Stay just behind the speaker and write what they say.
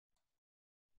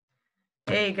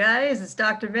Hey guys, it's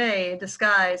Dr. May in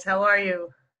disguise. How are you?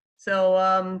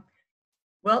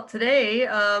 Well, today,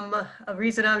 a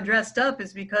reason I'm dressed up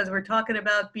is because we're talking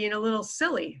about being a little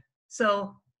silly.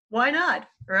 So why not,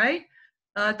 right?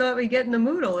 I thought we'd get in the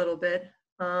mood a little bit.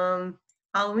 Um,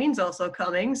 Halloween's also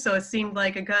coming, so it seemed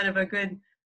like a kind of a good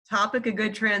topic, a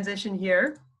good transition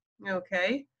here.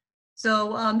 Okay.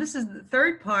 This is the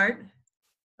third part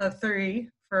of 3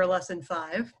 for lesson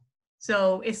 5.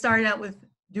 So it started out with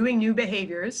doing new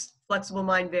behaviors, flexible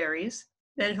mind varies.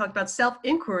 Then it talked about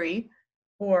self-inquiry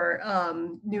for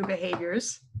new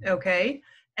behaviors, okay?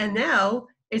 And now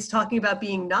it's talking about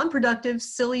being non-productive,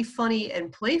 silly, funny,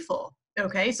 and playful,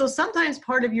 okay? So sometimes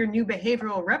part of your new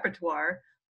behavioral repertoire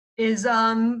is,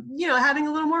 having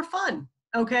a little more fun,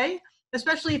 okay?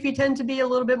 Especially if you tend to be a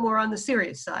little bit more on the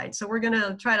serious side. So we're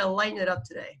gonna try to lighten it up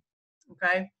today,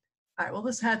 okay? All right, well,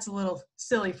 this hat's a little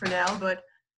silly for now, but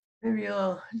maybe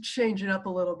I'll change it up a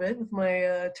little bit with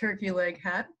my turkey leg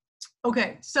hat.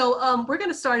 Okay, so we're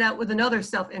going to start out with another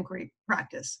self-inquiry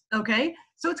practice, okay?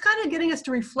 So it's kind of getting us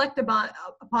to reflect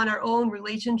upon our own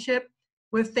relationship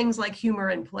with things like humor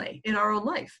and play in our own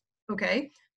life,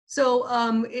 okay?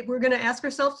 We're going to ask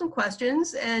ourselves some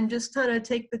questions and just kind of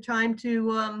take the time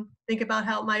to think about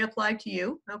how it might apply to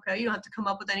you, okay? You don't have to come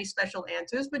up with any special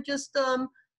answers, but just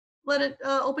let it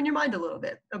open your mind a little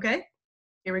bit, okay?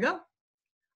 Here we go.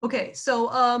 Okay,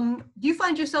 do you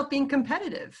find yourself being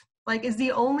competitive? Like, is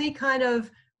the only kind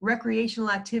of recreational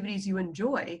activities you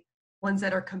enjoy ones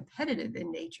that are competitive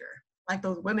in nature? Like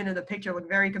those women in the picture look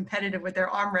very competitive with their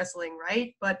arm wrestling,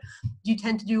 right? But do you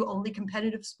tend to do only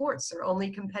competitive sports or only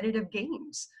competitive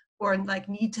games? Or like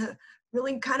need to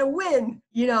really kind of win?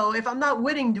 You know, if I'm not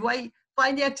winning, do I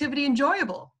find the activity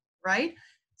enjoyable, right?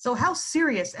 So how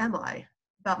serious am I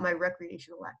about my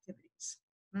recreational activities?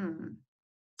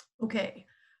 Okay.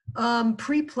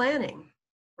 Pre-planning,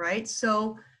 right?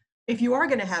 So if you are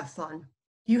going to have fun,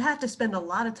 you have to spend a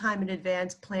lot of time in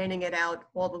advance planning it out,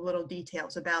 all the little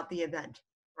details about the event,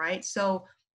 right? So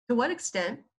to what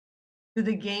extent do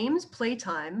the games,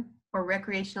 playtime, or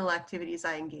recreational activities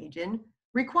I engage in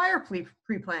require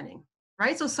pre-planning,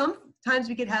 right? So sometimes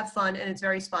we could have fun and it's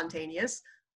very spontaneous.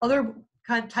 Other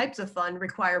types of fun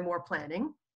require more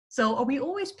planning. So are we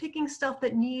always picking stuff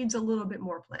that needs a little bit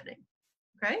more planning?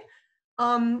 Okay.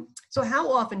 So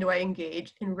how often do I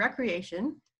engage in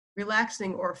recreation,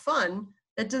 relaxing, or fun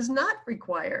that does not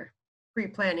require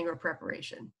pre-planning or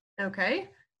preparation? Okay.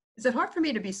 Is it hard for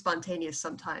me to be spontaneous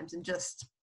sometimes and just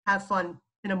have fun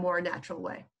in a more natural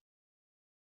way?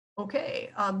 Okay.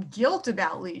 Guilt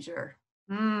about leisure.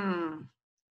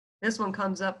 This one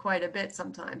comes up quite a bit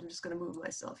sometimes. I'm just going to move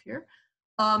myself here.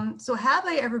 So have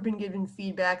I ever been given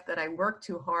feedback that I work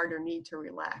too hard or need to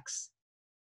relax?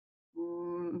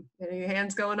 Any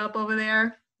hands going up over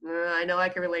there? I know I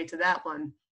can relate to that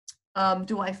one.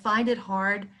 Do I find it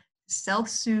hard to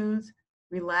self-soothe,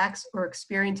 relax, or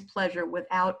experience pleasure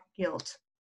without guilt,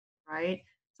 right?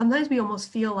 Sometimes we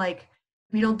almost feel like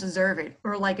we don't deserve it,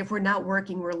 or like if we're not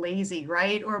working, we're lazy,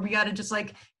 right? Or we got to just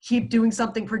like keep doing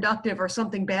something productive or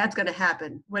something bad's going to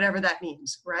happen, whatever that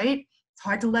means, right? It's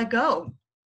hard to let go.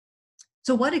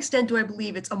 To what extent do I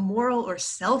believe it's immoral or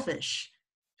selfish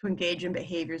to engage in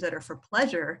behaviors that are for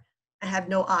pleasure and have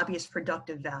no obvious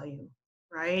productive value,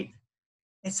 right?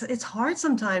 It's hard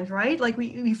sometimes, right? Like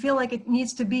we feel like it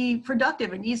needs to be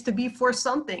productive, it needs to be for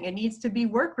something, it needs to be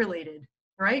work related,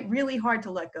 right? Really hard to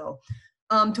let go.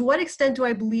 To what extent do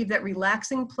I believe that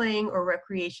relaxing, playing, or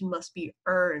recreation must be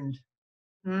earned?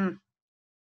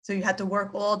 So you have to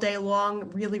work all day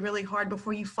long, really, really hard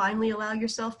before you finally allow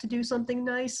yourself to do something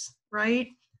nice, right?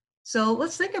 So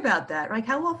let's think about that. Like,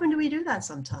 how often do we do that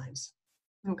sometimes?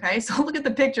 Okay, so look at the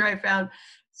picture I found.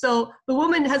 So the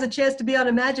woman has a chance to be on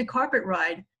a magic carpet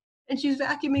ride and she's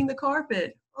vacuuming the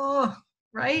carpet. Oh,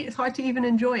 right? It's hard to even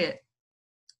enjoy it.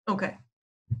 Okay,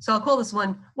 so I'll call this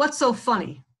one, What's So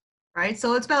Funny? Right?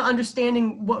 So it's about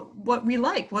understanding what we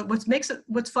like, what makes it,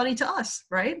 what's funny to us,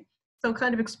 right? So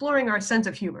kind of exploring our sense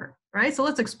of humor, right? So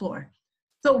let's explore.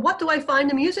 So what do I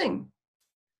find amusing?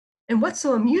 And what's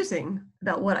so amusing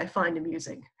about what I find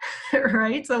amusing,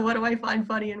 right? So what do I find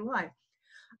funny and why?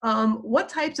 What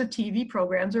types of TV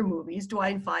programs or movies do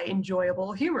I find enjoyable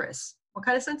or humorous? What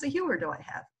kind of sense of humor do I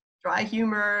have? Dry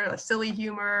humor, a silly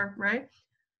humor, right?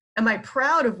 Am I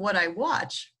proud of what I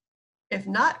watch? If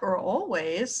not or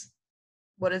always,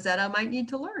 what is that I might need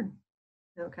to learn?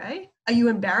 Okay. Are you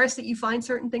embarrassed that you find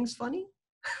certain things funny?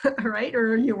 Right?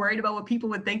 Or are you worried about what people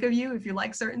would think of you if you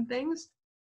like certain things?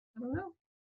 I don't know.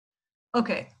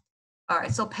 Okay. All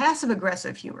right. So passive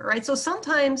aggressive humor, right? So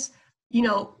sometimes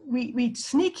we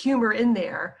sneak humor in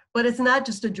there, but it's not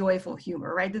just a joyful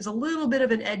humor, right? There's a little bit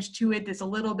of an edge to it. There's a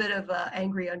little bit of an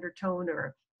angry undertone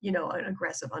or, an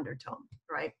aggressive undertone,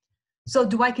 right? So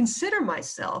do I consider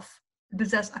myself to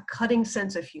possess a cutting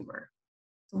sense of humor?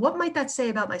 So what might that say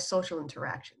about my social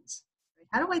interactions?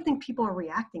 How do I think people are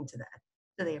reacting to that?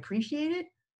 Do they appreciate it?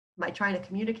 Am I trying to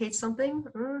communicate something?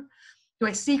 Do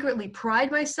I secretly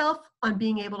pride myself on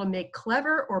being able to make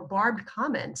clever or barbed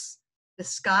comments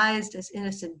disguised as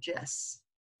innocent jests?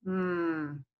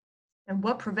 And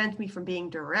what prevents me from being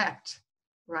direct,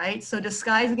 right? So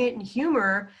disguising it in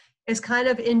humor is kind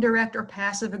of indirect or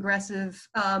passive aggressive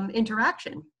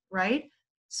interaction, right?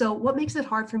 So what makes it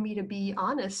hard for me to be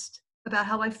honest about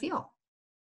how I feel?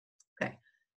 Okay.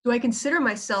 Do I consider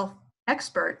myself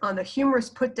expert on the humorous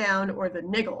put down or the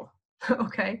niggle?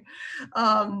 Okay.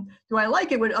 Do I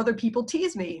like it when other people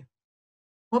tease me?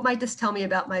 What might this tell me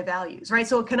about my values, right?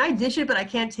 So can I dish it, but I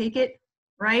can't take it,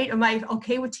 right? Am I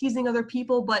okay with teasing other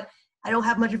people, but I don't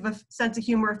have much of a sense of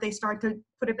humor if they start to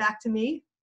put it back to me,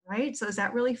 right? So is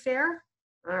that really fair?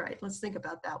 All right, let's think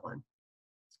about that one.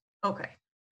 Okay,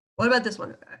 what about this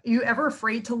one? Are you ever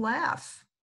afraid to laugh?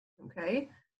 Okay,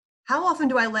 how often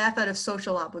do I laugh out of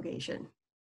social obligation,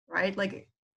 right? Like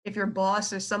if your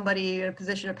boss or somebody in a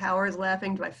position of power is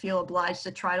laughing, do I feel obliged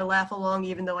to try to laugh along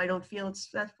even though I don't feel it's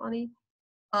that funny?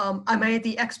 Am I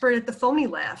the expert at the phony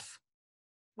laugh?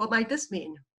 What might this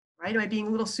mean, right? Am I being a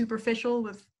little superficial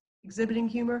with exhibiting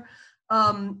humor?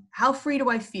 How free do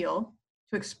I feel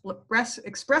to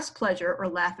express pleasure or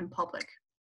laugh in public,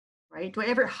 right? Do I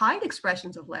ever hide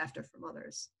expressions of laughter from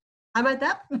others? How might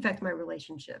that affect my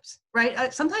relationships,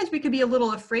 right? Sometimes we could be a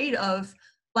little afraid of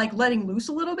like letting loose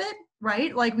a little bit,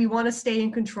 right? Like we want to stay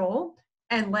in control,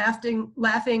 and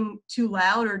laughing too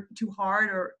loud or too hard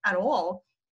or at all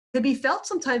could be felt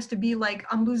sometimes to be like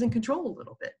I'm losing control a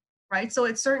little bit, right? So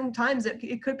at certain times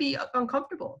it could be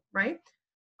uncomfortable, right?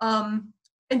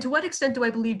 And to what extent do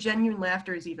I believe genuine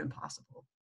laughter is even possible,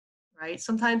 right?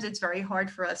 Sometimes it's very hard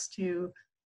for us to,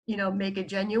 make it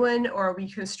genuine, or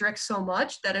we constrict so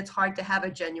much that it's hard to have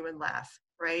a genuine laugh,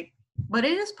 right? But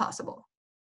it is possible.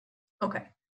 Okay,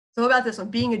 so about this one,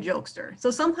 being a jokester.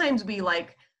 So sometimes we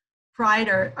like pride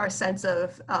our sense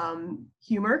of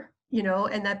humor,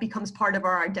 and that becomes part of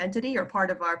our identity or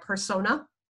part of our persona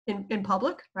in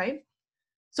public, right?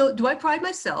 So do I pride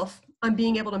myself on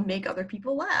being able to make other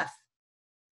people laugh?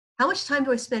 How much time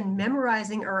do I spend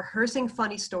memorizing or rehearsing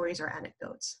funny stories or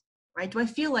anecdotes, right? Do I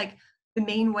feel like the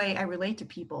main way I relate to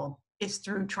people is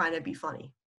through trying to be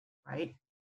funny, right?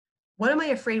 What am I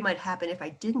afraid might happen if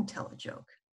I didn't tell a joke,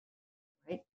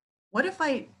 right? What if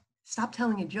I stopped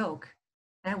telling a joke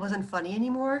and it wasn't funny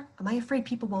anymore? Am I afraid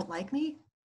people won't like me?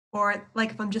 Or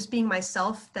like if I'm just being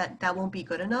myself, that won't be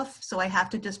good enough, so I have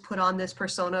to just put on this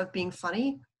persona of being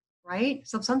funny, right?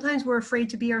 So sometimes we're afraid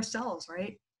to be ourselves,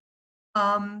 right?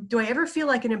 Do I ever feel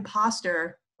like an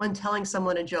imposter when telling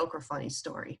someone a joke or funny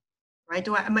story, right?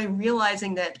 Am I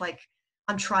realizing that like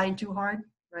I'm trying too hard,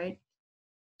 right?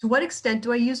 To what extent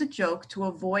do I use a joke to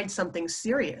avoid something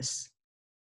serious,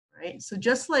 right? So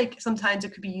just like sometimes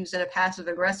it could be used in a passive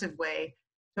aggressive way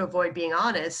to avoid being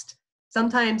honest,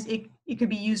 sometimes it could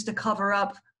be used to cover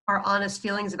up our honest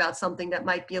feelings about something that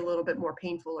might be a little bit more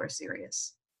painful or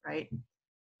serious, right?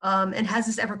 And has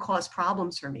this ever caused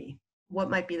problems for me? What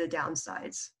might be the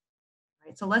downsides,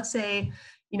 right? So let's say,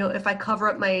 if I cover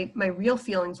up my real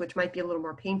feelings, which might be a little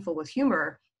more painful with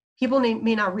humor, people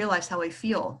may not realize how I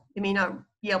feel. They may not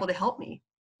be able to help me.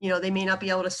 They may not be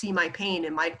able to see my pain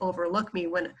and might overlook me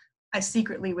when I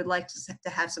secretly would like to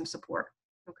have some support,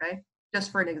 okay?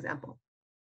 Just for an example.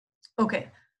 Okay,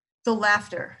 so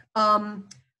laughter.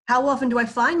 How often do I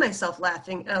find myself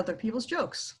laughing at other people's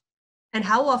jokes? And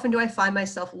how often do I find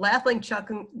myself laughing,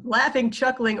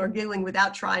 chuckling, or giggling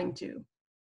without trying to,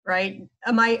 right?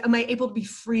 Am I able to be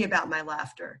free about my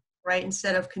laughter, right?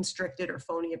 Instead of constricted or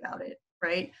phony about it,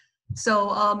 right?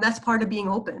 So that's part of being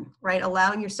open, right?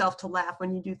 Allowing yourself to laugh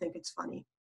when you do think it's funny.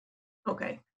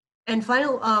 Okay. And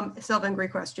final self-inquiry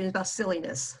question is about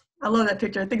silliness. I love that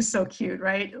picture. I think it's so cute,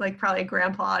 right? Like probably a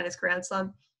grandpa and his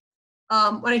grandson.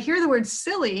 When I hear the word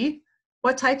silly,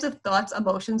 what types of thoughts,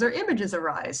 emotions, or images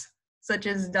arise? Such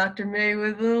as Dr. May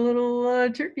with the little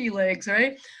turkey legs,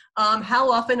 right?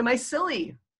 How often am I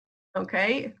silly?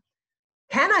 Okay.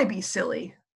 Can I be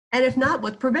silly? And if not,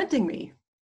 what's preventing me?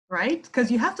 Right? Because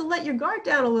you have to let your guard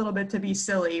down a little bit to be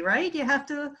silly, right? You have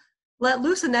to let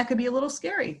loose, and that could be a little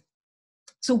scary.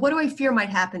 So what do I fear might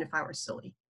happen if I were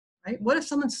silly? Right? What if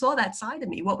someone saw that side of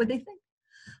me? What would they think?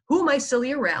 Who am I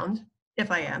silly around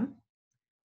if I am?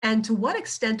 And to what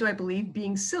extent do I believe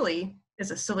being silly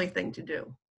is a silly thing to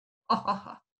do?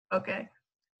 Okay.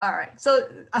 All right. So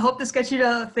I hope this gets you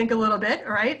to think a little bit.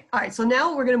 All right. All right. So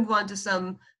now we're going to move on to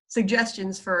some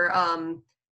suggestions for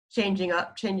changing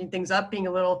things up, being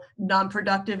a little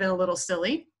non-productive and a little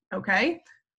silly. Okay.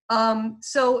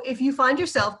 So if you find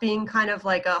yourself being kind of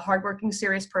like a hardworking,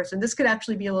 serious person, this could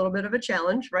actually be a little bit of a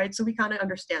challenge, right? So we kind of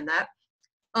understand that.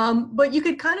 But you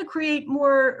could kind of create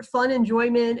more fun,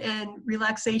 enjoyment, and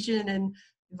relaxation and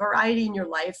variety in your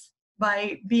life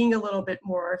by being a little bit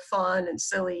more fun and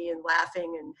silly and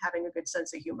laughing and having a good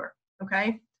sense of humor.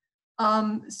 Okay.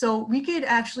 So we could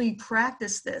actually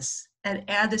practice this and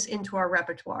add this into our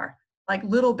repertoire, like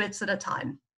little bits at a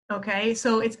time. Okay.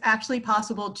 So it's actually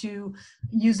possible to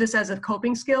use this as a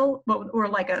coping skill, or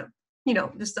like a,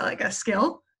 just like a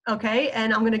skill. Okay.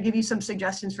 And I'm going to give you some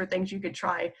suggestions for things you could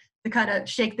try to kind of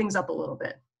shake things up a little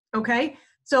bit. Okay.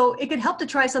 So it could help to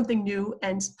try something new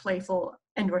and playful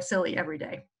and or silly every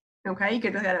day. Okay. You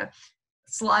could kind of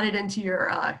slot it into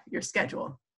your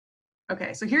schedule.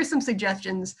 Okay. So here's some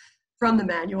suggestions from the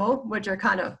manual, which are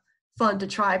kind of fun to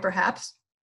try perhaps.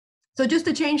 So just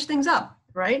to change things up,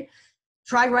 right?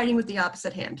 Try writing with the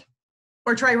opposite hand,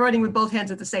 or try writing with both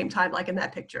hands at the same time, like in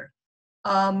that picture.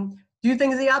 Do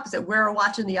things the opposite, wear a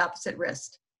watch in the opposite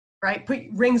wrist, right? Put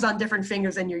rings on different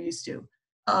fingers than you're used to.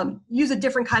 Use a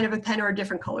different kind of a pen or a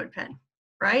different colored pen,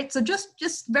 right? So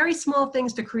just very small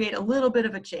things to create a little bit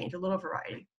of a change, a little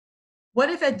variety. What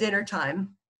if at dinner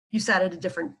time, you sat at a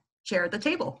different chair at the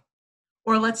table?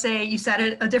 Or let's say you sat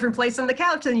at a different place on the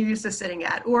couch than you're used to sitting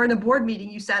at. Or in a board meeting,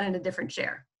 you sat in a different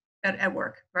chair at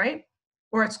work, right?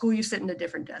 Or at school, you sit in a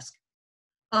different desk.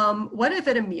 What if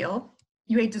at a meal,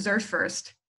 you ate dessert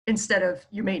first instead of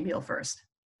your main meal first?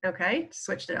 Okay,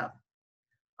 switched it up.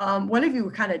 What if you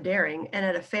were kind of daring and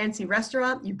at a fancy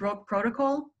restaurant, you broke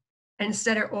protocol, and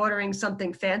instead of ordering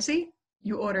something fancy,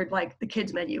 you ordered like the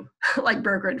kids menu, like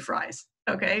burger and fries,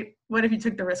 okay? What if you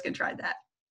took the risk and tried that?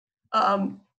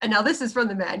 And now this is from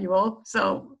the manual,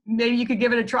 so maybe you could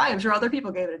give it a try. I'm sure other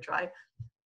people gave it a try.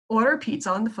 Order pizza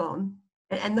on the phone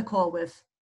and end the call with,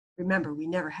 remember, we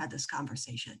never had this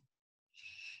conversation.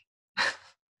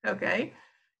 Okay,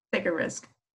 take a risk.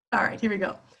 All right, here we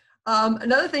go.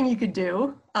 Another thing you could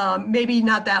do, maybe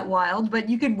not that wild, but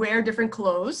you could wear different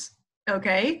clothes,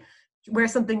 okay? Wear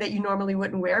something that you normally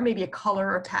wouldn't wear, maybe a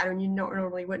color or pattern you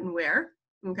normally wouldn't wear,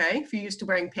 okay? If you're used to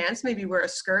wearing pants, maybe wear a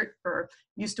skirt, or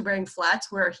used to wearing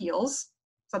flats, wear heels,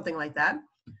 something like that.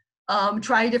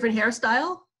 Try a different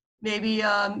hairstyle. Maybe,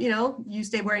 you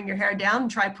stay wearing your hair down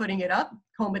and try putting it up,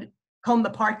 comb the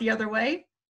part the other way.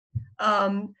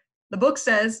 The book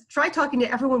says, try talking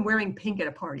to everyone wearing pink at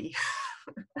a party.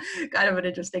 Kind of an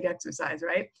interesting exercise,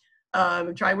 right?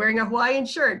 Try wearing a Hawaiian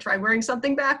shirt, try wearing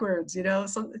something backwards,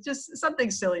 just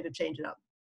something silly to change it up.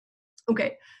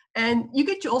 Okay, and you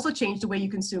could also change the way you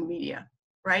consume media,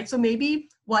 right? So maybe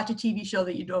watch a TV show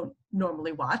that you don't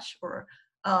normally watch, or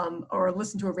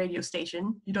listen to a radio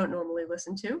station you don't normally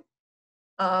listen to.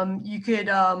 You could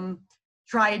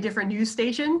try a different news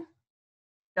station,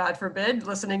 God forbid,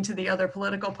 listening to the other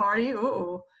political party.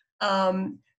 Ooh.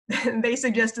 They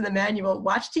suggest in the manual,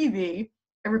 watch TV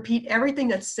and repeat everything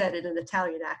that's said in an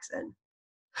Italian accent.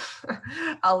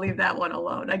 I'll leave that one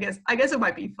alone. I guess it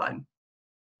might be fun.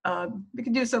 You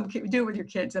can do it with your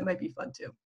kids. That might be fun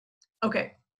too.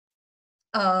 Okay.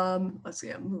 Let's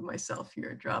see, I'll move myself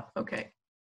here, drop. Okay.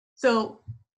 So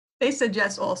they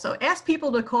suggest also, ask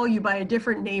people to call you by a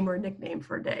different name or nickname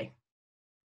for a day.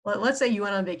 Well, let's say you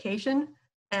went on vacation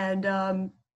and,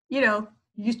 you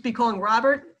used to be calling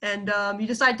Robert, and you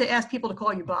decide to ask people to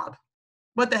call you Bob.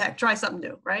 What the heck? Try something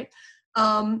new, right?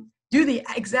 Do the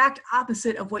exact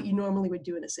opposite of what you normally would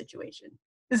do in a situation.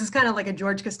 This is kind of like a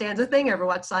George Costanza thing. Ever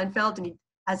watch Seinfeld? And he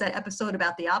has that episode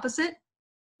about the opposite.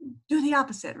 Do the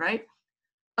opposite, right?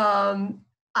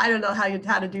 I don't know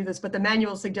how to do this, but the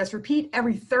manual suggests repeat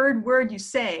every third word you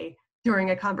say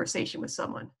during a conversation with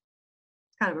someone.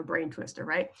 It's kind of a brain twister,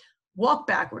 right? Walk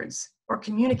backwards or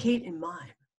communicate in mime.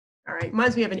 All right,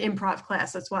 reminds me of an improv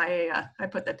class. That's why I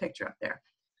put that picture up there.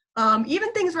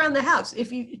 Even things around the house,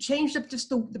 if you changed up just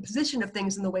the position of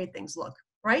things and the way things look,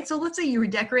 right? So let's say you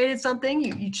redecorated something,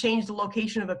 you changed the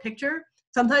location of a picture.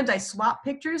 Sometimes I swap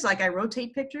pictures, like I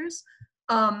rotate pictures.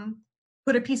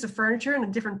 Put a piece of furniture in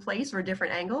a different place or a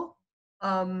different angle.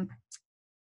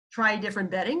 Try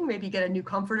different bedding, maybe get a new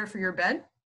comforter for your bed.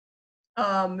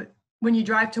 When you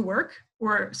drive to work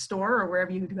or store or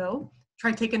wherever you go,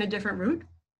 try taking a different route.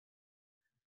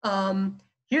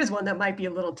 Here's one that might be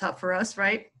a little tough for us,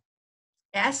 right?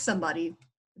 Ask somebody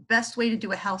the best way to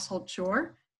do a household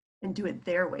chore and do it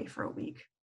their way for a week.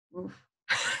 Oof.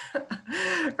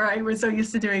 Right? We're so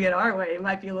used to doing it our way. It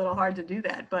might be a little hard to do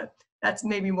that, but that's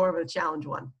maybe more of a challenge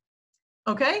one.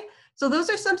 Okay, so those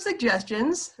are some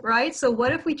suggestions, right? So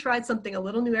what if we tried something a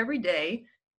little new every day?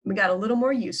 We got a little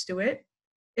more used to it.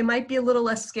 It might be a little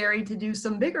less scary to do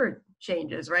some bigger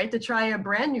changes, right? To try a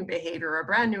brand new behavior or a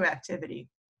brand new activity.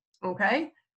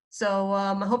 Okay, so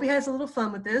I hope you guys had a little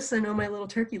fun with this. I know my little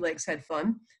turkey legs had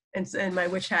fun, and my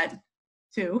witch hat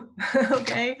too.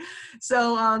 Okay,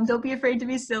 so don't be afraid to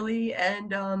be silly,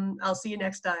 and I'll see you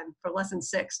next time for lesson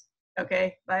 6.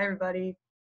 Okay, bye everybody.